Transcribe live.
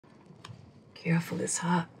Careful, it's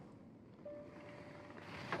hot.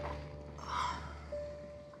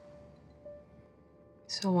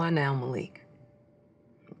 So why now, Malik?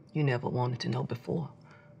 You never wanted to know before.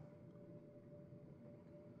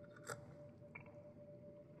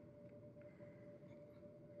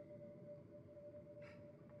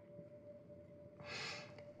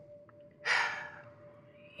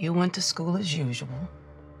 You went to school as usual.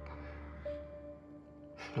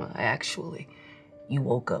 Well, actually, you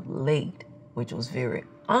woke up late, which was very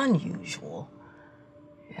unusual.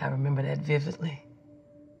 I remember that vividly.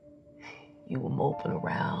 You were moping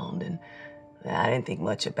around, and I didn't think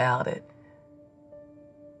much about it.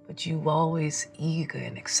 But you were always eager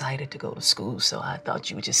and excited to go to school, so I thought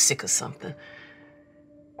you were just sick of something.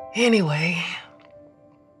 Anyway,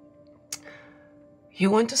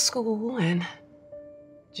 you went to school, and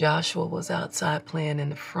Joshua was outside playing in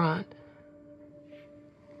the front.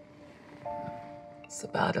 It's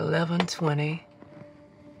about 11:20,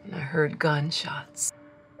 and I heard gunshots.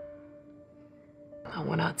 I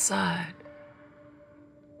went outside.